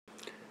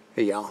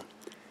Hey y'all,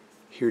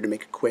 here to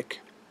make a quick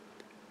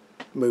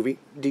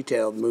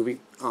detailed movie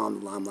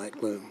on the Limelight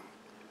Gloom.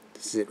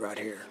 This is it right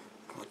here.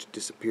 Watch it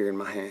disappear in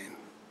my hand.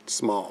 It's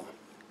small.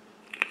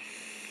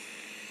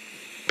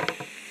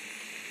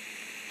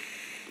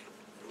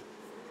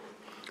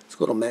 This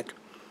little mech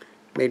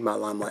made by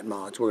Limelight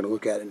Mods. We're going to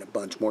look at it in a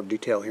bunch more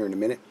detail here in a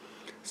minute.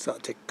 So I'll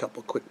take a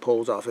couple quick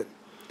pulls off it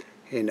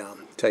and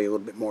tell you a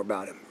little bit more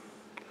about it.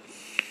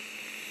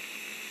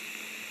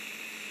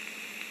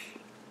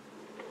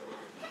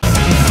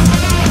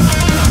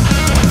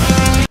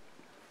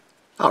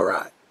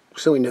 Alright,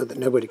 so we know that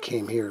nobody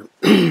came here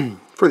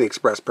for the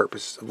express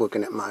purpose of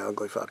looking at my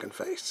ugly fucking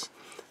face.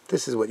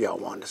 This is what y'all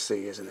wanted to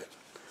see, isn't it?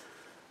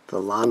 The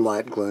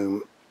Limelight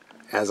Gloom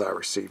as I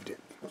received it.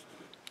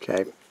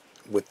 Okay,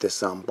 with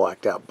this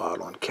blacked out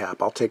bottle and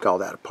cap. I'll take all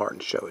that apart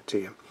and show it to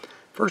you.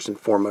 First and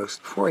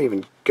foremost, before I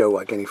even go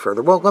any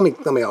further, well, let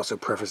me also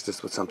preface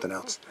this with something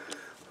else.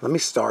 Let me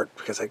start,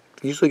 because I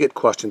usually get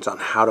questions on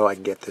how do I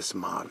get this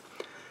mod.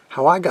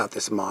 How I got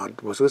this mod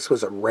was this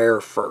was a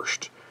rare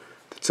first.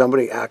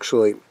 Somebody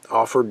actually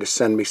offered to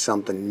send me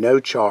something no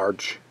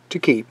charge to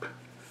keep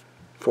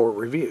for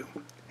review.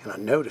 And I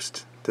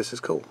noticed, this is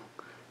cool.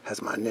 It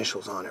has my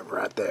initials on it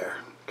right there.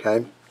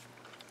 Okay?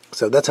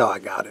 So that's how I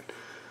got it.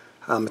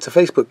 It's a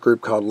Facebook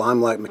group called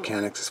Limelight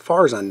Mechanics. As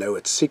far as I know,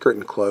 it's secret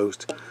and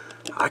closed.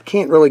 I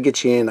can't really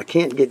get you in. I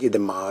can't get you the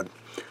mod.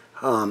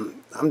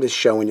 I'm just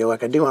showing you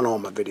like I do on all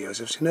my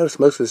videos. If you notice,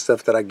 most of the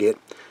stuff that I get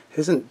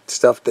isn't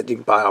stuff that you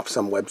can buy off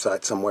some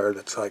website somewhere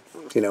that's like,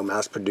 you know,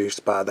 mass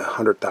produced by the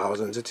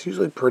 100,000s. It's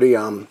usually pretty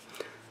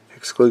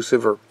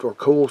exclusive or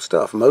cool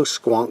stuff.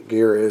 Most Squonk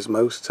gear is,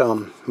 most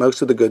of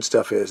the good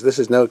stuff is. This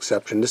is no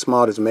exception. This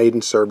mod is made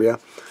in Serbia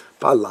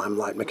by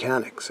Limelight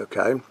Mechanics,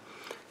 okay?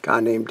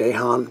 Guy named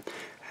Dejan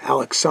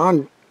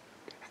Aleksandrovic,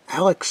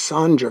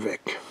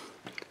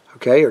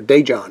 okay, or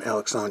Dejan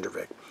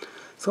Aleksandrovic.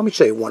 So let me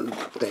show you one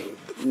thing.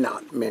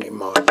 Not many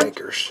mod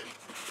makers.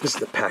 This is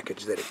the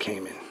package that it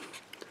came in.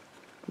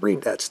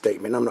 Read that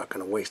statement. I'm not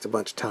going to waste a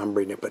bunch of time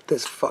reading it, but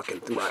this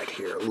fucking right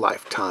here,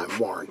 lifetime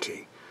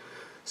warranty.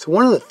 So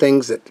one of the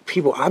things that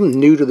people, I'm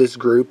new to this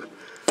group.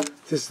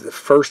 This is the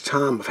first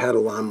time I've had a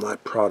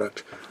Limelight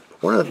product.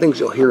 One of the things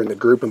you'll hear in the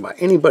group and by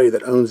anybody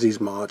that owns these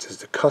mods is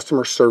the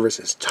customer service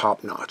is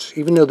top notch.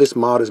 Even though this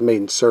mod is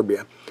made in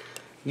Serbia,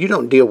 you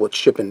don't deal with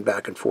shipping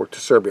back and forth to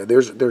Serbia.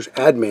 There's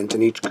admins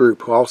in each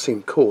group who all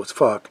seem cool as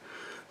fuck.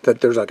 That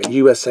there's like a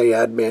USA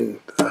admin,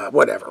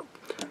 whatever.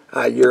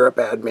 Europe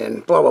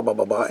admin, blah, blah, blah,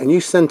 blah, blah. And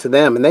you send to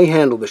them, and they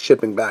handle the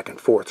shipping back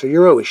and forth. So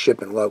you're always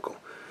shipping local.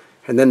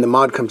 And then the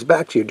mod comes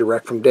back to you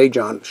direct from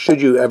Dejan,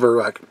 should you ever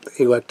like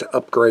elect to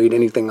upgrade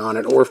anything on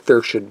it, or if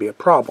there should be a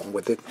problem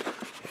with it,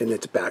 and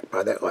it's backed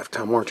by that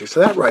lifetime warranty.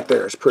 So that right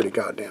there is pretty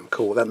goddamn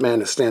cool. That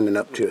man is standing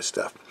up to his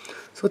stuff.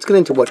 So let's get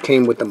into what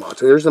came with the mod.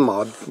 So there's the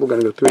mod. We're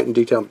going to go through it in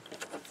detail.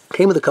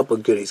 Came with a couple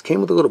of goodies.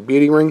 Came with a little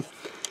beauty ring,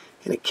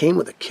 and it came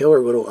with a killer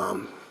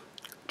little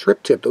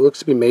drip tip that looks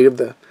to be made of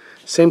the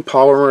same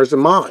polymer as the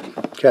mod.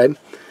 Okay.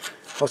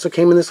 Also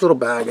came in this little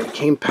bag, and it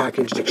came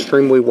packaged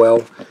extremely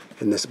well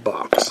in this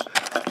box.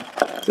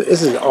 So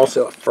this is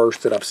also a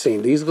first that I've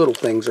seen. These little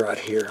things right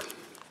here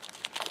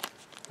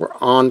were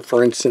on,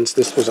 for instance,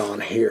 this was on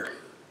here.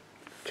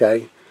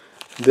 Okay.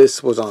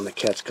 This was on the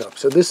catch cup.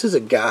 So this is a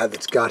guy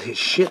that's got his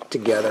shit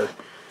together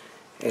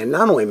and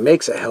not only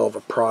makes a hell of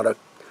a product,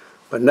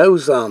 but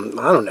knows, I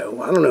don't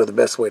know the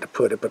best way to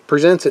put it, but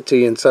presents it to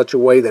you in such a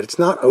way that it's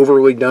not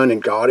overly done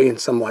and gaudy in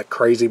some like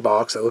crazy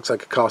box that looks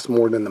like it costs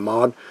more than the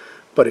mod,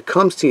 but it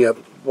comes to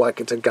you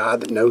like it's a guy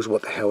that knows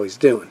what the hell he's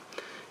doing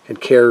and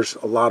cares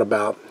a lot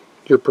about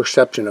your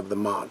perception of the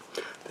mod.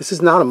 This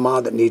is not a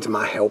mod that needs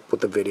my help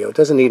with the video. It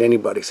doesn't need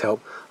anybody's help.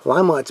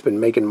 Limelight's been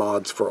making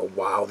mods for a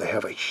while. They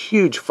have a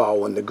huge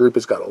following. The group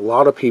has got a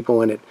lot of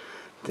people in it.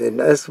 And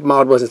this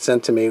mod wasn't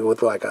sent to me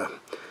with like a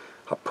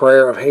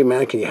prayer of, hey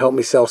man, can you help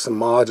me sell some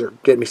mods or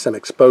get me some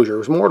exposure. It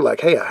was more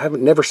like, hey, I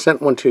haven't never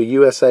sent one to a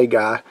USA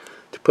guy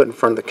to put in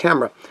front of the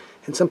camera.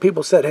 And some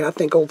people said, hey, I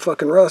think old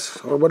fucking Russ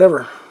or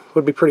whatever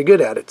would be pretty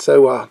good at it.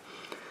 So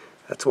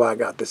that's why I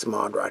got this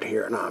mod right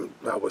here, and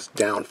I was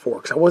down for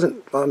it, because I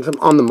wasn't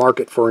on the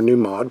market for a new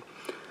mod.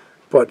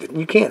 But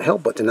you can't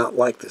help but to not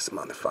like this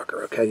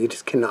motherfucker, okay? You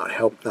just cannot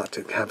help not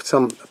to have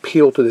some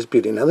appeal to this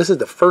beauty. Now, this is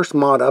the first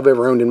mod I've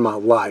ever owned in my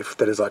life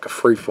that is like a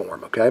free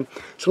form, okay?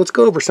 So let's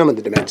go over some of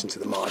the dimensions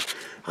of the mod.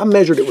 I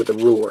measured it with a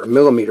ruler, a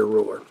millimeter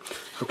ruler,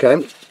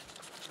 okay?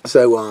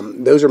 So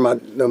those are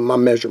my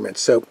measurements.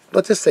 So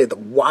let's just say the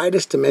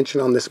widest dimension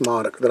on this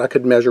mod that I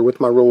could measure with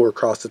my ruler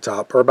across the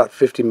top are about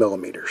 50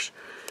 millimeters.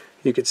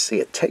 You could see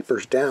it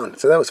tapers down.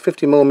 So that was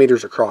 50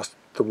 millimeters across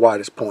the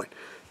widest point.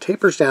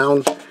 Tapers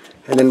down,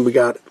 and then we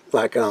got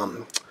like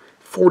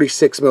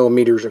 46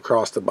 millimeters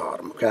across the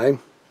bottom, okay?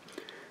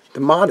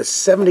 The mod is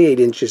 78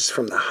 inches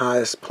from the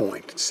highest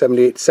point.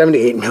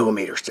 78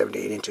 millimeters,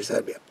 78 inches.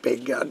 That'd be a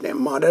big goddamn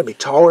mod. That'd be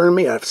taller than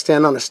me. I'd have to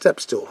stand on a step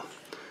stool.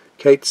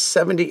 Okay, it's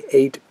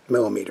 78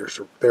 millimeters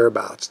or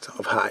thereabouts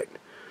of height.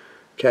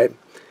 Okay,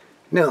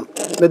 now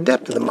the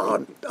depth of the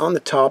mod, on the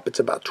top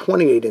it's about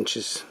 28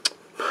 inches.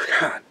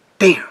 God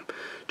damn,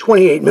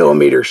 28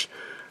 millimeters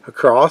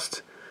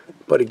across.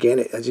 But again,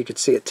 as you can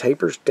see, it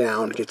tapers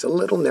down, it gets a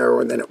little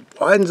narrower, and then it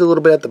widens a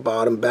little bit at the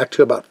bottom, back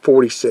to about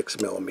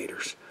 46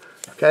 millimeters.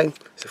 Okay,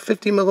 so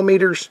 50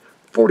 millimeters,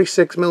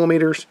 46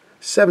 millimeters,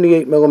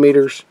 78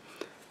 millimeters,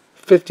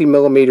 50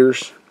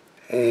 millimeters,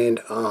 and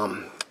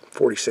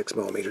 46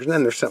 millimeters. And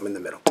then there's something in the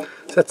middle.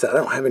 So that's that. I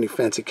don't have any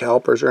fancy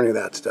calipers or any of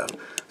that stuff.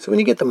 So when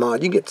you get the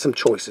mod, you get some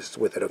choices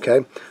with it,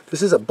 okay?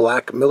 This is a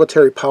black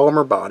military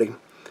polymer body.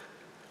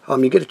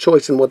 You get a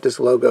choice in what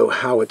this logo,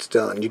 how it's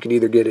done. You can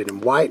either get it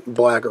in white,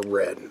 black, or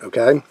red,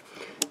 okay?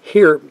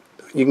 Here,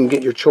 you can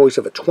get your choice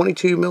of a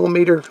 22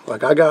 millimeter,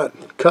 like I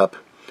got, cup,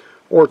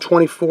 or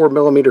 24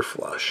 millimeter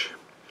flush.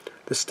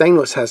 The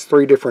stainless has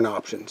 3 different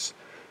options.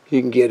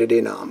 You can get it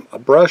in a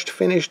brushed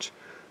finished,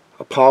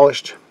 a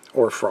polished,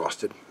 or a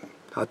frosted.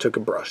 I took a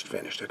brushed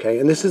finished, okay?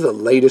 And this is the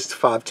latest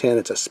 510.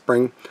 It's a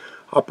spring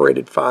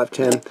operated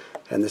 510.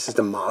 And this is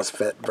the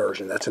MOSFET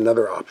version. That's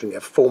another option. You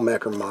have full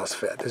mech or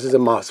MOSFET. This is a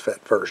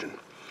MOSFET version.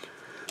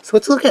 So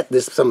let's look at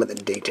this, some of the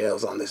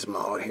details on this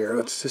mod here.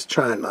 Let's just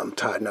try and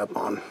tighten up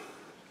on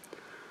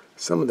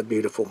some of the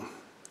beautiful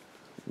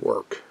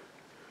work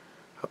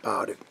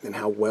about it and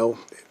how well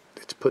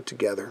it's put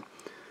together.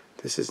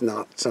 This is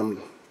not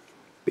some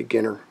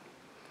beginner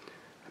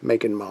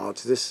making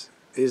mods. This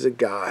is a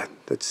guy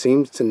that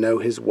seems to know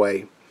his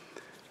way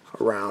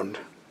around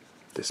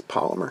this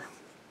polymer,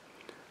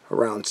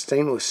 around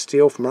stainless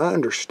steel. From what I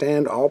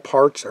understand, all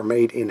parts are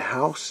made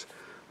in-house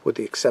with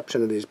the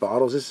exception of these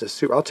bottles. This is a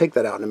super, I'll take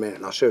that out in a minute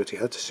and I'll show it to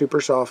you. That's a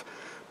super soft,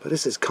 but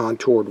this is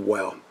contoured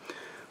well.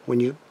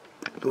 When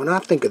I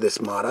think of this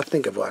mod, I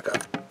think of like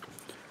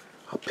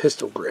a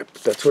pistol grip.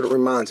 That's what it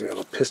reminds me of,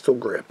 a pistol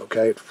grip,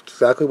 okay? It's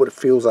exactly what it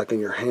feels like in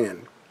your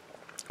hand,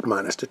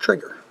 minus the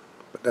trigger.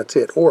 But that's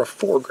it, or a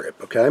foregrip,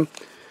 okay?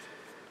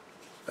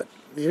 But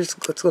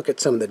let's look at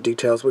some of the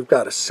details. We've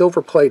got a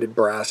silver-plated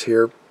brass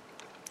here.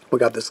 We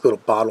got this little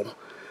bottle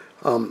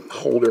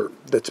holder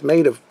that's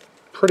made of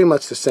pretty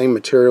much the same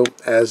material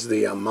as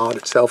the mod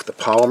itself, the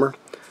polymer.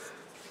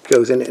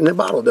 Goes in, and the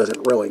bottle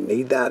doesn't really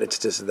need that, it's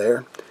just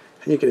there.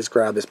 And you can just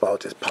grab this bottle,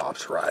 it just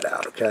pops right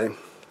out, okay?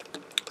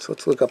 So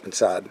let's look up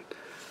inside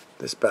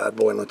this bad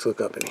boy, and let's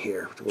look up in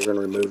here. We're going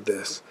to remove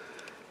this.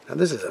 Now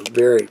this is a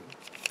very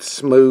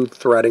smooth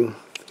threading.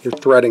 You're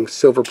threading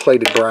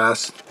silver-plated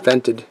brass,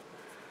 vented,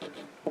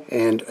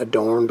 and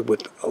adorned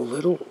with a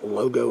little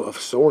logo of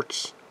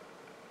sorts.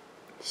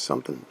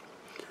 Something.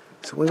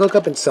 So when we look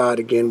up inside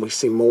again, we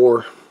see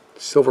more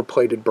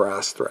silver-plated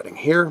brass threading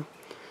here.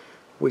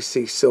 We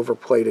see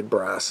silver-plated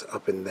brass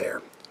up in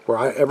there. Were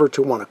I ever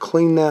to want to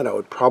clean that, I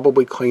would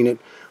probably clean it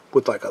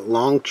with like a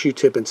long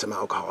Q-tip and some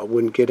alcohol. I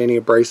wouldn't get any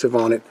abrasive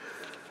on it.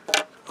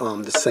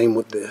 The same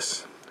with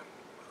this.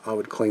 I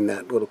would clean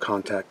that little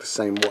contact the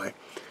same way.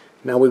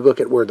 Now we look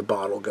at where the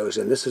bottle goes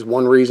in. This is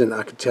one reason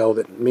I could tell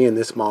that me and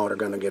this mod are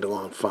going to get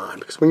along fine.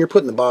 Because when you're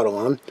putting the bottle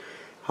on,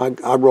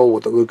 I roll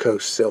with the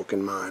glucose silk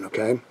in mine,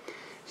 okay?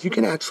 You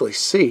can actually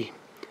see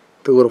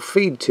the little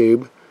feed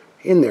tube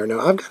in there.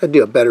 Now, I've got to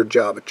do a better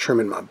job of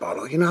trimming my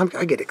bottle. You know,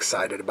 I get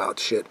excited about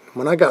shit.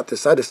 When I got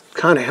this, I just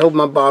kind of held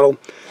my bottle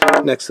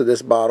next to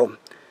this bottle,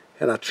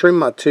 and I trimmed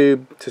my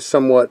tube to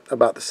somewhat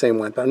about the same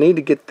length. I need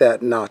to get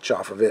that notch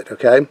off of it,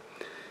 okay?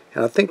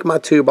 And I think my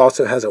tube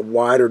also has a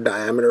wider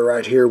diameter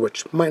right here,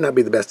 which might not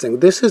be the best thing.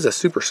 This is a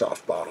super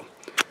soft bottle.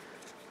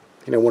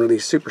 You know, one of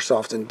these super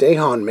softs, and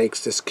Dahan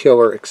makes this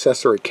killer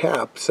accessory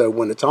cap, so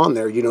when it's on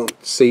there, you don't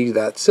see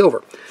that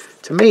silver.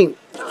 To me,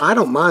 I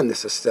don't mind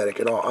this aesthetic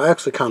at all. I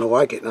actually kind of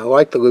like it, and I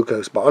like the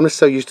glucose bottle. I'm just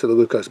so used to the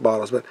glucose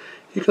bottles, but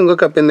you can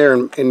look up in there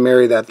and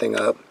marry that thing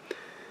up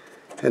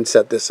and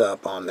set this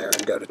up on there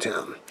and go to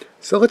town.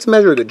 So let's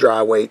measure the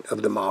dry weight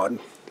of the mod.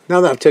 Now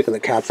that I've taken the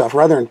caps off,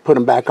 rather than put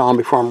them back on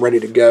before I'm ready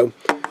to go,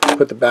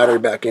 put the battery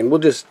back in, we'll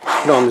just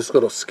put on this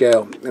little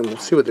scale, and we'll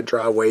see what the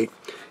dry weight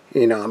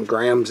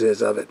grams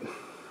is of it.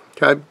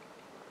 Okay,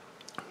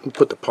 we'll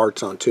put the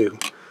parts on too,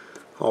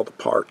 all the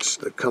parts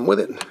that come with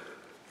it.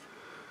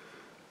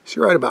 So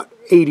you're right about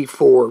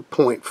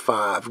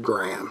 84.5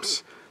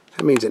 grams.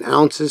 That means in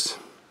ounces,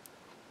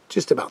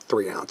 just about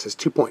 3 ounces,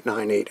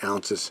 2.98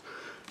 ounces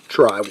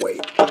dry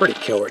weight. Pretty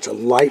killer. It's a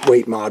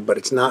lightweight mod, but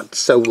it's not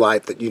so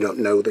light that you don't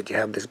know that you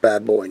have this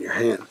bad boy in your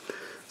hand.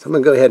 So I'm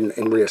going to go ahead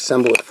and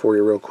reassemble it for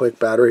you real quick.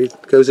 Battery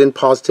goes in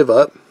positive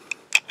up,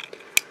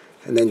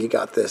 and then you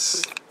got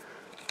this.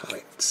 I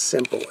mean,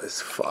 simple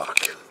as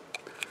fuck.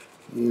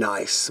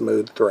 Nice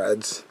smooth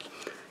threads.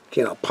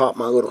 Again, I'll pop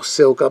my little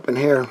silk up in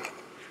here.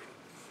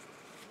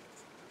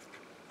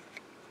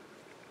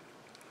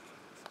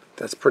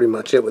 That's pretty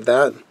much it with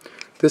that.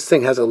 This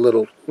thing has a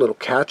little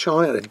catch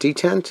on it, a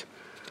detent,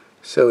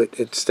 so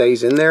it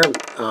stays in there.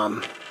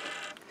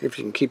 If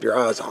you can keep your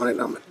eyes on it.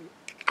 I'm a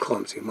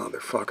clumsy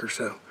motherfucker,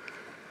 so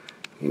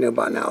you know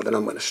by now that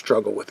I'm going to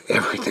struggle with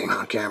everything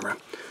on camera.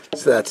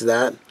 So that's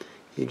that.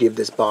 You give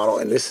this bottle,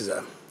 and this is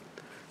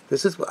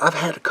I've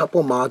had a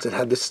couple of mods that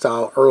had this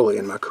style early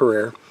in my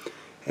career,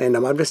 and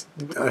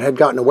I had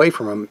gotten away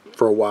from them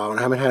for a while, and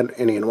I haven't had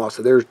any in a while.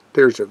 So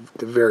there's a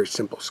very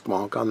simple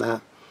squonk on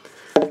that.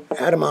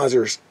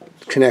 Atomizers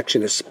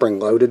connection is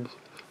spring-loaded.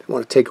 I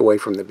want to take away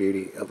from the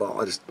beauty of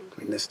all. I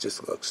mean, this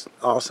just looks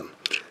awesome.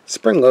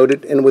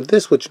 Spring-loaded, and with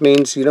this, which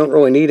means you don't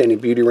really need any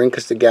beauty ring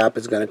because the gap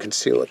is going to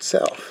conceal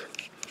itself.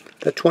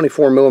 That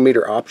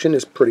 24mm option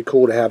is pretty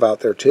cool to have out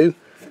there too.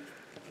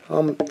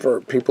 For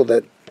people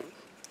that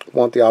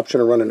want the option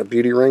of running a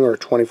beauty ring or a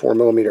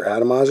 24mm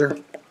atomizer.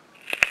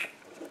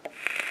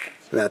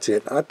 And that's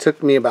it. It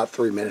took me about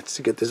 3 minutes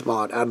to get this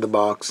mod out of the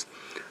box,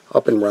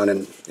 up and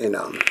running, and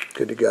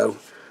good to go.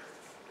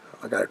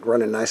 I got it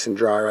running nice and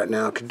dry right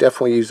now. Could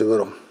definitely use a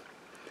little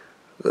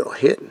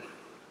hit.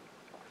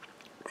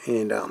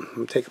 And I'm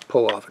going to take a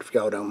pull off it if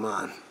y'all don't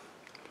mind.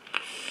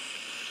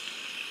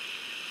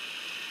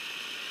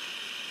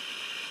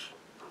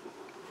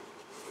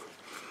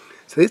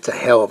 So it's a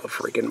hell of a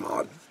freaking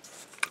mod.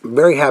 I'm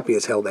very happy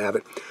as hell to have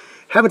it.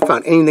 Haven't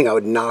found anything I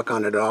would knock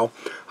on it at all.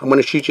 I'm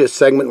going to shoot you a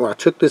segment where I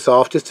took this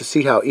off just to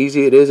see how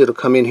easy it is. It'll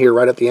come in here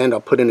right at the end.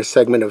 I'll put in a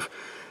segment of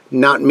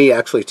not me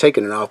actually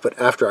taking it off, but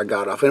after I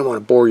got it off. I didn't want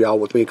to bore y'all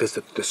with me because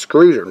the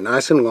screws are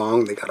nice and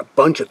long. They got a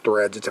bunch of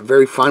threads. It's a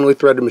very finely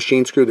threaded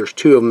machine screw. There's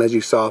 2 of them, as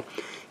you saw.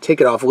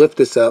 Take it off, lift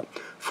this up,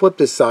 flip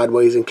this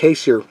sideways in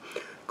case you're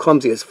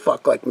clumsy as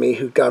fuck like me,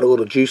 who got a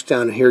little juice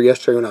down in here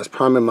yesterday when I was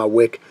priming my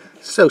wick.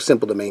 So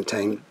simple to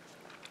maintain,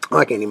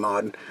 like any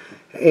mod.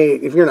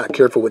 If you're not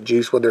careful with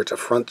juice, whether it's a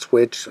front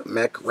switch,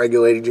 mech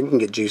regulated, you can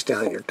get juice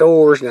down in your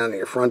doors, down in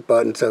your front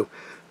button. So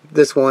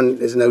this one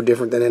is no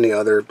different than any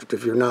other.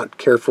 If you're not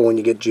careful when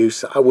you get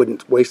juice, I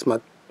wouldn't waste my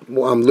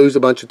lose a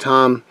bunch of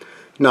time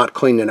not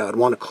cleaning it out. I'd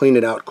want to clean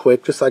it out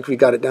quick, just like if you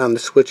got it down the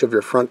switch of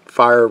your front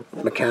fire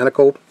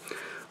mechanical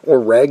or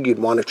reg, you'd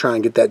want to try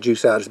and get that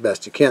juice out as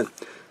best you can.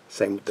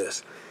 Same with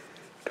this.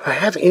 Do I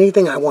have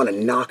anything I want to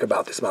knock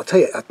about this? I'll tell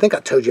you, I think I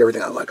told you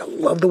everything I like. I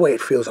love the way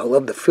it feels. I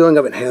love the feeling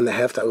of it in hand, the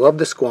heft. I love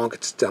the squonk.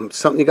 It's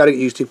something you got to get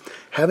used to.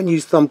 Haven't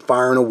used thumb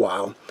fire in a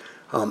while.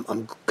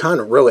 I'm kind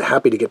of really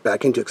happy to get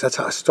back into it because that's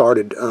how I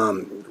started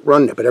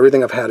running it. But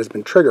everything I've had has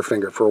been trigger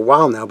finger for a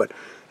while now. But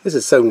this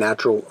is so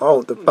natural.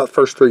 About the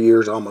first 3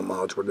 years, all my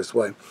mods were this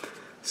way.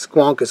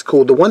 Squonk is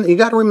cool. The one that you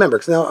got to remember,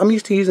 because now I'm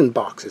used to using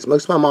boxes.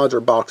 Most of my mods are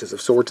boxes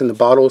of sorts, and the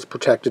bottle is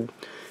protected.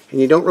 And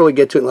you don't really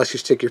get to it unless you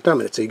stick your thumb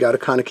in it. So you got to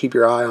kind of keep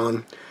your eye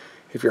on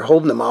if you're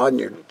holding the mod and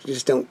you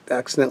just don't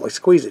accidentally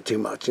squeeze it too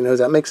much. You know, does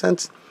that make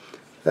sense?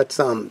 That's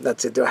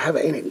it. Do I have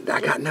any? I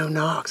got no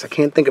knocks. I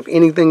can't think of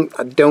anything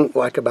I don't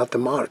like about the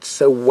mod. It's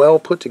so well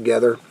put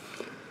together.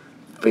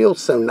 Feels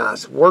so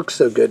nice. Works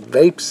so good.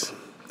 Vapes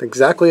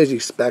exactly as you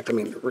expect. I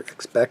mean,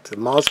 expect the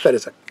MOSFET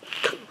is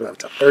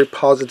it's a very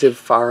positive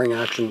firing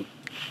action.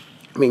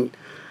 I mean,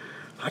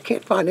 I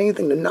can't find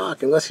anything to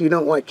knock unless you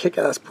don't like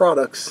kick-ass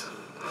products.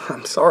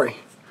 I'm sorry.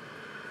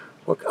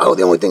 Oh,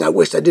 the only thing I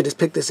wished I did is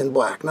pick this in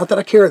black. Not that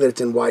I care that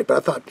it's in white, but I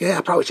thought, yeah,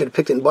 I probably should have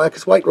picked it in black,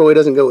 because white really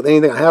doesn't go with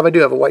anything I have. I do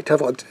have a white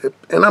Teflon tip,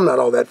 and I'm not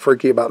all that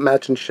freaky about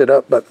matching shit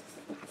up, but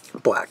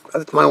black.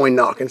 That's my only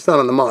knock, and it's not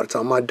on the mod. It's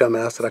on my dumb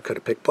ass that I could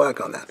have picked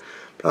black on that.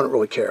 But I don't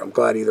really care. I'm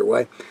glad either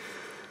way.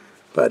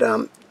 But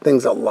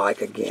things I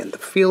like, again, the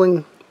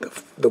feeling,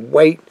 the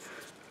weight,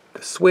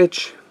 the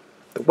switch,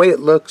 the way it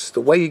looks, the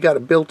way you got a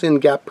built-in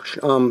gap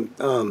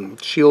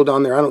shield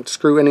on there. I don't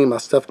screw any of my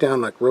stuff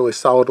down like really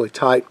solidly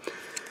tight.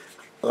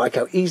 I like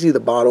how easy the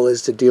bottle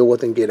is to deal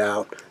with and get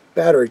out.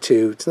 Battery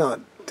too. It's not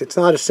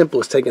as simple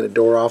as taking a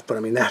door off, but I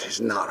mean that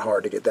is not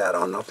hard to get that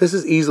on and off. This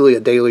is easily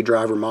a daily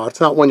driver mod. It's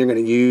not one you're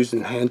going to use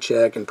and hand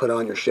check and put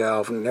on your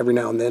shelf and every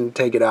now and then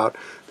take it out.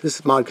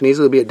 This mod can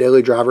easily be a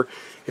daily driver.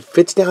 It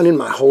fits down in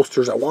my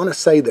holsters. I want to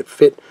say that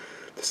fit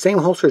the same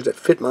holsters that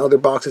fit my other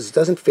boxes. It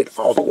doesn't fit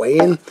all the way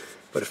in,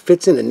 but it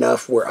fits in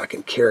enough where I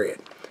can carry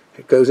it.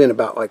 It goes in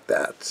about like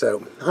that.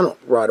 So I don't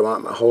ride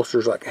around my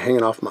holsters like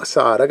hanging off my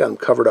side. I got them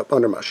covered up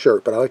under my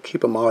shirt, but I like to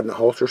keep a mod in the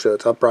holster so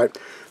it's upright.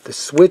 The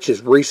switch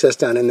is recessed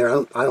down in there.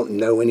 I don't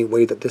know any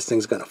way that this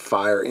thing's going to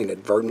fire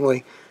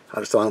inadvertently.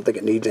 I don't think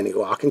it needs any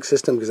locking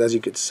system, because as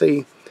you can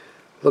see,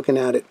 looking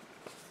at it,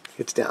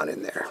 it's down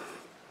in there.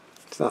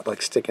 It's not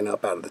like sticking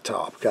up out of the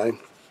top, okay?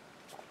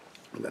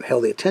 But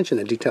hell, the attention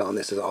to detail on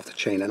this is off the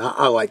chain, and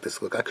I like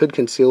this look. I could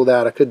conceal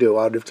that. I could do a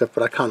lot of different stuff,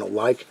 but I kind of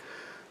like.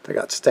 I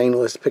got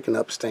stainless, picking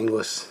up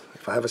stainless.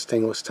 If I have a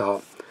stainless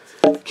top,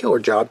 killer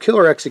job,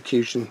 killer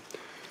execution.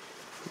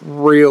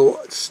 Real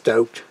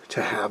stoked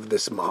to have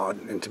this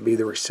mod and to be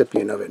the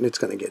recipient of it, and it's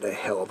going to get a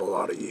hell of a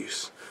lot of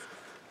use.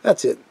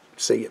 That's it.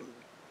 See you.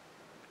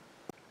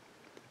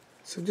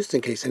 So just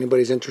in case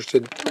anybody's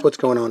interested, what's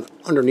going on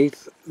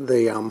underneath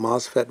the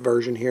MOSFET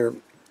version here,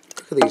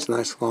 look at these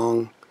nice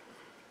long,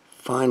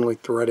 finely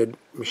threaded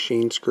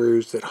machine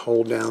screws that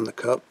hold down the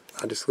cup.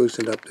 I just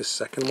loosened up this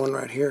second one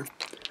right here.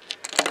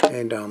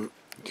 And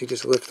you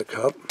just lift the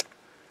cup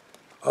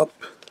up,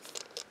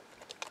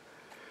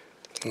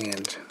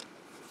 and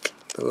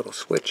the little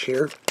switch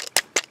here,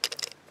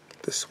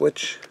 the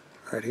switch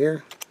right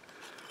here,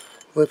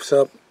 lifts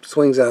up,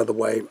 swings out of the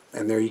way,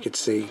 and there you can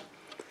see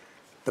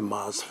the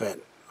MOSFET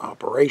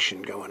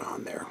operation going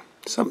on there.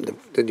 Something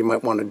that you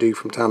might want to do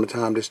from time to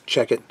time, just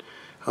check it.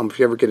 If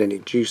you ever get any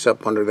juice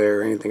up under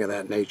there or anything of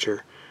that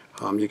nature,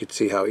 you can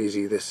see how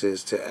easy this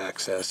is to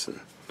access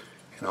and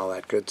and all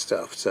that good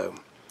stuff. So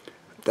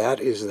that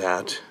is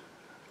that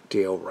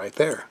deal right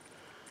there.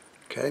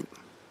 Okay,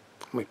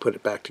 let me put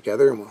it back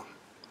together and we'll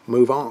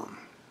move on.